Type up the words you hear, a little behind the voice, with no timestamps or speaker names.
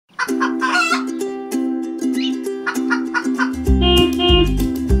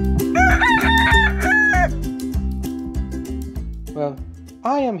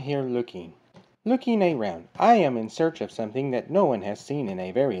am here looking around. I am in search of something that no one has seen in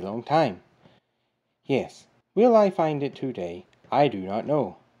a very long time. Yes, will I find it today? I do not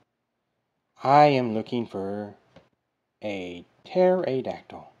know. I am looking for a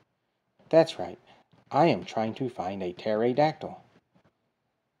pterodactyl. That's right. I am trying to find a pterodactyl.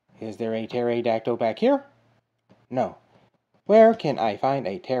 Is there a pterodactyl back here? No. Where can I find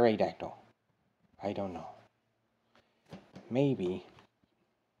a pterodactyl? I don't know. Maybe.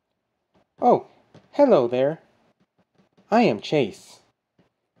 Oh, hello there. I am Chase.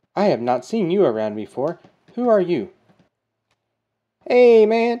 I have not seen you around before. Who are you? Hey,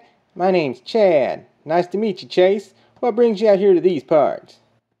 man. My name's Chad. Nice to meet you, Chase. What brings you out here to these parts?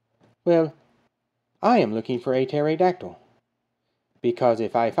 Well, I am looking for a pterodactyl. Because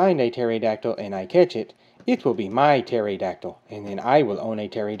if I find a pterodactyl and I catch it, it will be my pterodactyl, and then I will own a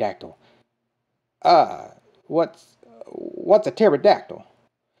pterodactyl. What's a pterodactyl?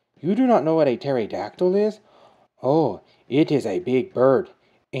 You do not know what a pterodactyl is? Oh, it is a big bird,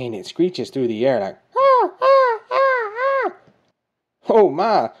 and it screeches through the air like, ah, ah, ah, ah. Oh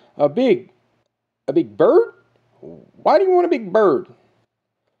my, a big bird? Why do you want a big bird?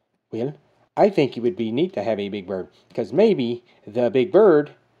 Well, I think it would be neat to have a big bird, because maybe the big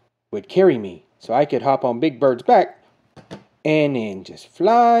bird would carry me, so I could hop on Big Bird's back, and then just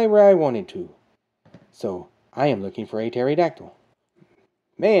fly where I wanted to. So, I am looking for a pterodactyl.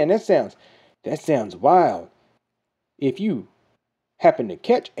 Man, that sounds wild. If you happen to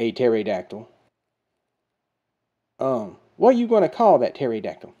catch a pterodactyl, what are you going to call that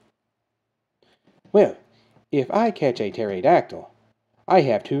pterodactyl? Well, if I catch a pterodactyl, I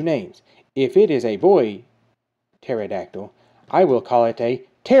have two names. If it is a boy pterodactyl, I will call it a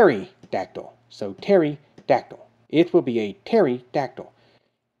TerryDactyl. So TerryDactyl. It will be a TerryDactyl.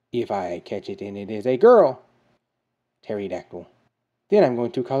 If I catch it and it is a girl pterodactyl, then I'm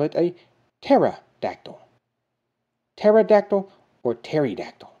going to call it a Taradactyl. Pterodactyl or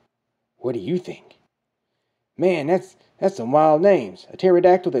TerryDactyl? What do you think? Man, that's some wild names. A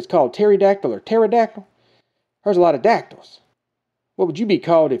pterodactyl that's called TerryDactyl or Taradactyl? There's a lot of dactyls. What would you be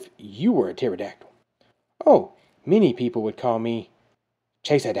called if you were a pterodactyl? Oh, many people would call me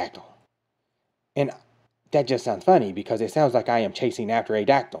Chaseadactyl. And that just sounds funny because it sounds like I am chasing after a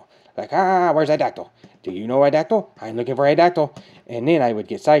dactyl. Like, where's that dactyl? Do you know a dactyl? I'm looking for a dactyl. And then I would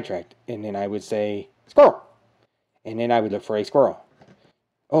get sidetracked. And then I would say, squirrel. And then I would look for a squirrel.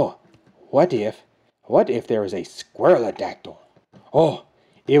 Oh, what if there was a squirreladactyl? Oh,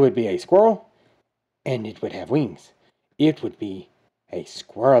 it would be a squirrel and it would have wings. It would be a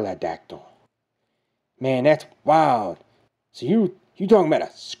squirreladactyl. Man, that's wild. So you talking about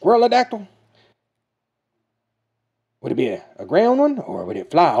a squirreladactyl? Would it be a ground one, or would it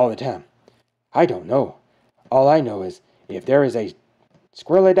fly all the time? I don't know. All I know is if there is a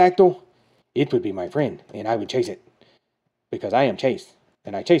squirreladactyl, it would be my friend, and I would chase it. Because I am Chase,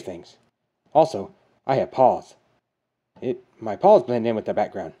 and I chase things. Also, I have paws. My paws blend in with the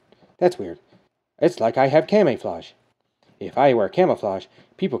background. That's weird. It's like I have camouflage. If I wear camouflage,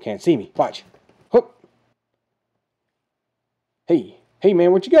 people can't see me. Watch. Hoop. Hey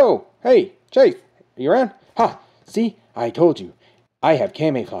man, where'd you go? Hey, Chase, are you around? Ha! See, I told you. I have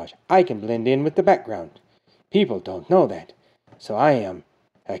camouflage. I can blend in with the background. People don't know that. So I am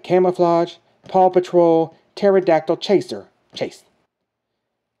a camouflage, Paw Patrol, pterodactyl chaser. Chase.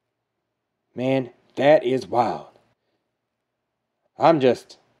 Man, that is wild. I'm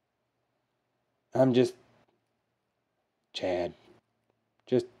just Chad.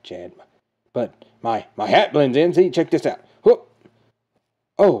 Just Chad. But my hat blends in. See, check this out. Whoop.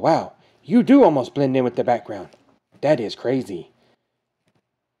 Oh, wow. You do almost blend in with the background. That is crazy.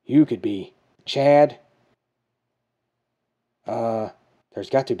 You could be Chad. There's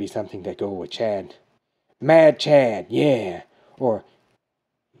got to be something that go with Chad. Mad Chad, yeah. Or,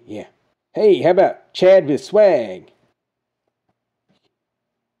 yeah. Hey, how about Chad with swag?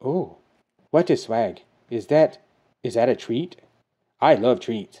 Oh, what is swag? Is that a treat? I love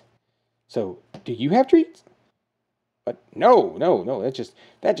treats. So, do you have treats? But no.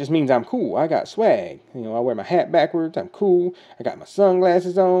 That just means I'm cool. I got swag. You know, I wear my hat backwards. I'm cool. I got my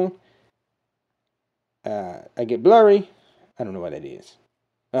sunglasses on. I get blurry. I don't know what that is.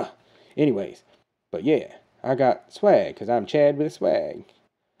 Anyways, but yeah, I got swag because I'm Chad with swag.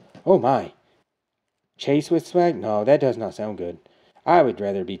 Oh my. Chase with swag? No, that does not sound good. I would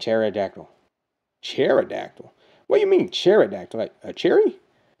rather be Pterodactyl. Pterodactyl? What do you mean pterodactyl? Like a cherry?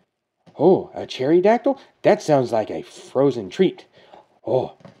 Oh, a cherrydactyl? That sounds like a frozen treat.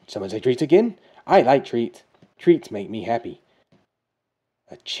 Oh, someone say treats again? I like treats. Treats make me happy.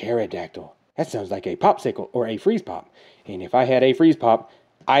 A pterodactyl. That sounds like a popsicle or a freeze pop. And if I had a freeze pop,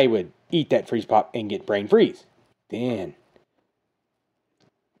 I would eat that freeze pop and get brain freeze. Then,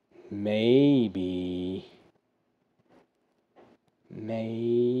 maybe...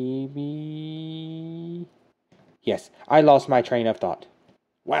 Yes, I lost my train of thought.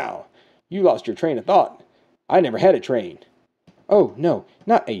 Wow, you lost your train of thought. I never had a train. Oh, no,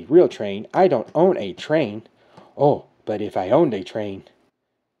 not a real train. I don't own a train. Oh, but if I owned a train,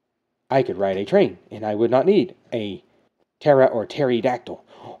 I could ride a train, and I would not need a Terra or TerryDactyl.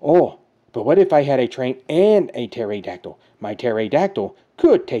 Oh, but what if I had a train and a TerryDactyl? My TerryDactyl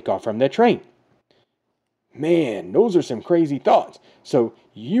could take off from the train. Man, those are some crazy thoughts. So,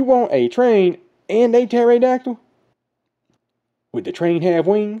 you want a train and a TerryDactyl? Would the train have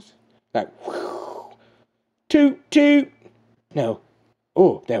wings? Like, whew, toot, toot. No.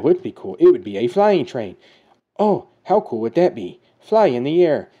 Oh, that would be cool. It would be a flying train. Oh, how cool would that be? Fly in the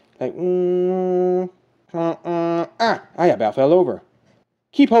air. Like, I about fell over.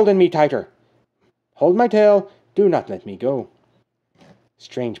 Keep holding me tighter. Hold my tail. Do not let me go.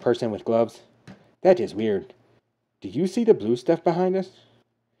 Strange person with gloves. That is weird. Do you see the blue stuff behind us?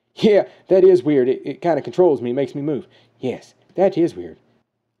 Yeah, that is weird. It kind of controls me, makes me move. Yes, that is weird.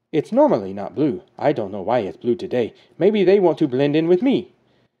 It's normally not blue. I don't know why it's blue today. Maybe they want to blend in with me.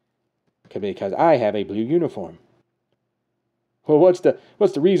 Because I have a blue uniform. Well, what's the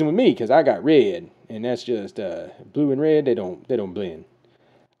reason with me? Because I got red, and that's just blue and red. They don't blend.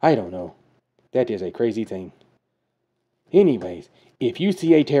 I don't know. That is a crazy thing. Anyways, if you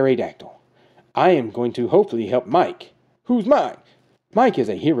see a TerryDactyl, I am going to hopefully help Mike. Who's Mike? Mike is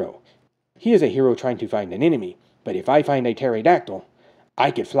a hero. He is a hero trying to find an enemy. But if I find a TerryDactyl,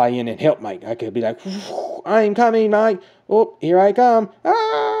 I could fly in and help Mike. I could be like, I'm coming, Mike. Oh, here I come.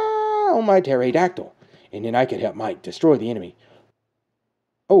 Ah, on my TerryDactyl. And then I could help Mike destroy the enemy.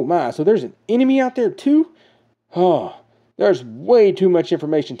 Oh my, so there's an enemy out there too? Oh, there's way too much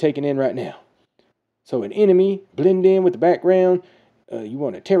information taken in right now. So an enemy, blend in with the background. You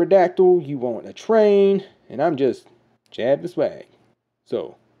want a TerryDactyl, you want a train, and I'm just Chad the Swag.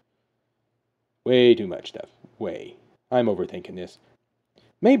 So, way too much stuff. Way. I'm overthinking this.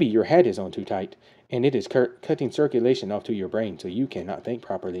 Maybe your head is on too tight, and it is cutting circulation off to your brain so you cannot think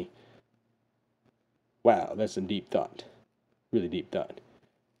properly. Wow, that's some deep thought. Really deep thought.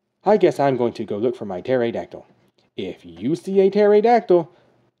 I guess I'm going to go look for my TerryDactyl. If you see a TerryDactyl,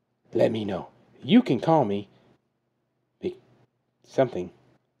 let me know. You can call me something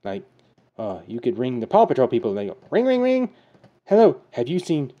like, you could ring the Paw Patrol people. They go, ring, ring, ring. Hello, have you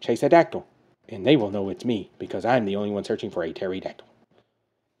seen Chase-a-Dactyl? And they will know it's me because I'm the only one searching for a TerryDactyl.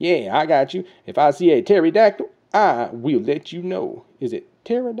 Yeah, I got you. If I see a TerryDactyl, I will let you know. Is it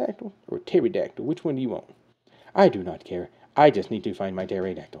Pterodactyl or TerryDactyl? Which one do you want? I do not care. I just need to find my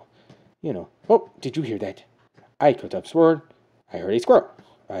TerryDactyl. You know. Oh, did you hear that? I could have sworn I heard a squirrel.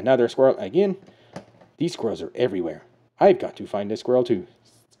 Another squirrel again. These squirrels are everywhere. I've got to find this squirrel too.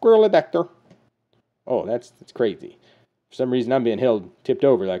 Squirrel-a-dactyl. Oh, that's crazy. For some reason, I'm being held tipped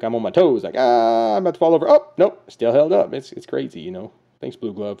over. Like, I'm on my toes. Like, I'm about to fall over. Oh, nope. Still held up. It's crazy, you know. Thanks,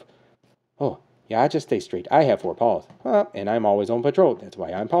 Blue Glove. Oh, yeah, I just stay straight. I have 4 paws. And I'm always on patrol. That's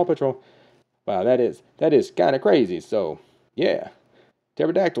why I'm Paw Patrol. Wow, that is kind of crazy. So, yeah.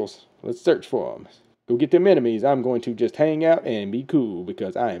 Pterodactyls. Let's search for them. Go get them enemies. I'm going to just hang out and be cool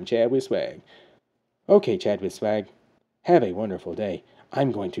because I am Chad with Swag. Okay, Chad with Swag. Have a wonderful day.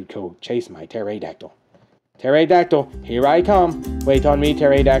 I'm going to go chase my TerryDactyl. TerryDactyl, here I come. Wait on me,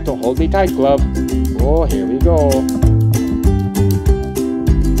 TerryDactyl. Hold me tight, glove. Oh, here we go.